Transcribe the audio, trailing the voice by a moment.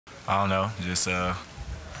I don't know. Just I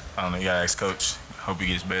don't know. You gotta ask coach. Hope he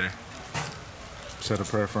gets better. Said a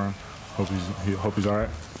prayer for him. Hope he's all right.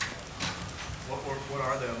 What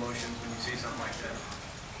are the emotions when you see something like that?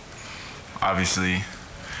 Obviously,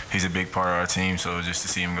 he's a big part of our team. So just to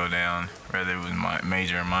see him go down, whether it was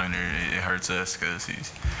major or minor, it hurts us because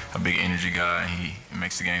he's a big energy guy. And he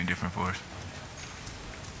makes the game different for us.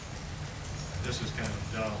 This is kind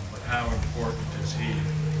of dumb, but how important is he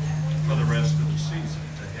for the rest of the season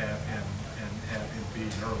to have him and have him be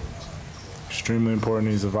early? Extremely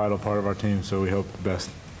important. He's a vital part of our team, so we hope the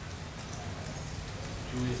best.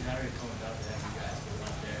 Julius, how did it come about to have you guys go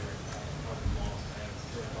out there and help them all? Have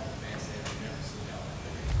a couple fans say they've never seen y'all like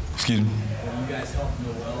that? Excuse me. When you guys helped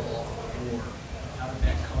Noel off the floor, how did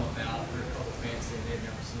that come about? Where a couple fans say they've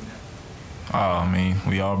never seen that before? Oh, I mean,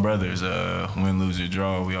 we all brothers. Win, lose, or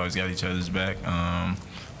draw, we always got each other's back.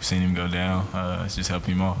 We've seen him go down. It's just helped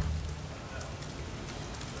him off.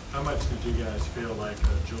 How much did you guys feel like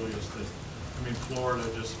Julius? Florida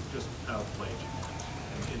just outplayed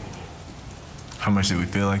you in the game. How much did we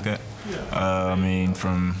feel like that? Yeah. I mean,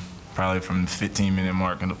 probably from the 15-minute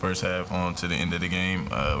mark in the first half on to the end of the game,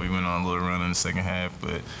 we went on a little run in the second half,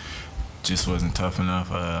 but just wasn't tough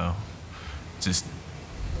enough. Just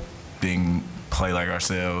didn't play like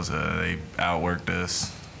ourselves. They outworked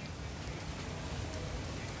us.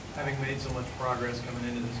 Having made so much progress coming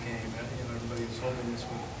into this game, everybody was hoping this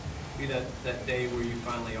would be that day where you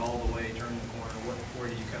finally all the way turn the corner. Where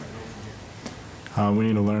do you kind of go from here? We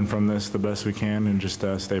need to learn from this the best we can and just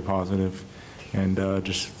stay positive and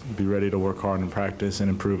just be ready to work hard and practice and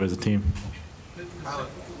improve as a team. What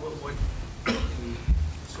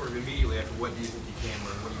sort of immediately after, what do you think you can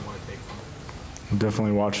learn? What do you want to take from it?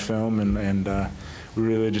 Definitely watch film and we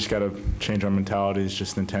really just got to change our mentalities,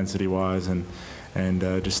 just intensity-wise, and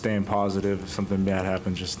just staying positive. If something bad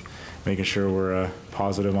happens, just making sure we're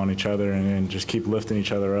positive on each other and just keep lifting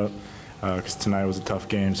each other up. Because tonight was a tough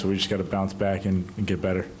game, so we just got to bounce back and get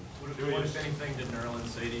better. What, if anything, did Nerlens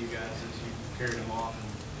say to you guys as you carried him off and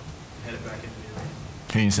headed back into the arena?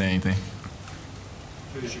 He didn't say anything.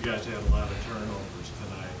 Because you guys had a lot of turnovers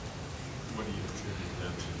tonight. What do you attribute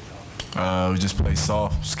that to? We just played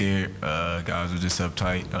soft, scared. Guys were just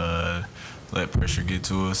uptight. Let pressure get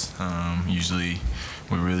to us. Usually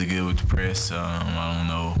we're really good with the press. I don't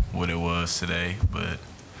know what it was today, but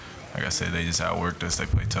like I said, they just outworked us. They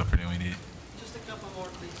played tougher than we did. Just a couple more,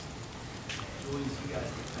 please. Julius, you guys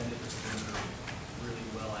defended the perimeter really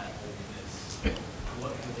well at Ole Miss.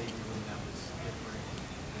 What were they doing that was different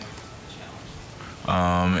and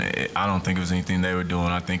challenging? I don't think it was anything they were doing.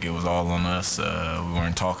 I think it was all on us. We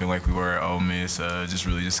weren't talking like we were at Ole Miss.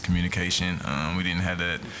 Just communication. We didn't have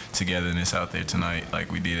that togetherness out there tonight like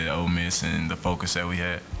we did at Ole Miss and the focus that we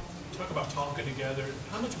had. Talk about talking together.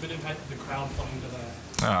 How much of an impact did the crowd playing to that?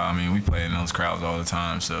 I mean, we play in those crowds all the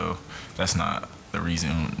time, so that's not the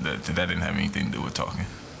reason that didn't have anything to do with talking.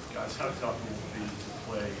 Guys, how tough will it be to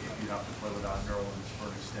play if you have to play without Nerlens for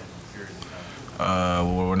an extended period of time?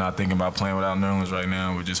 Well, we're not thinking about playing without Nerlens right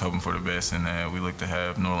now. We're just hoping for the best, and we look to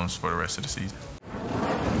have Nerlens for the rest of the season.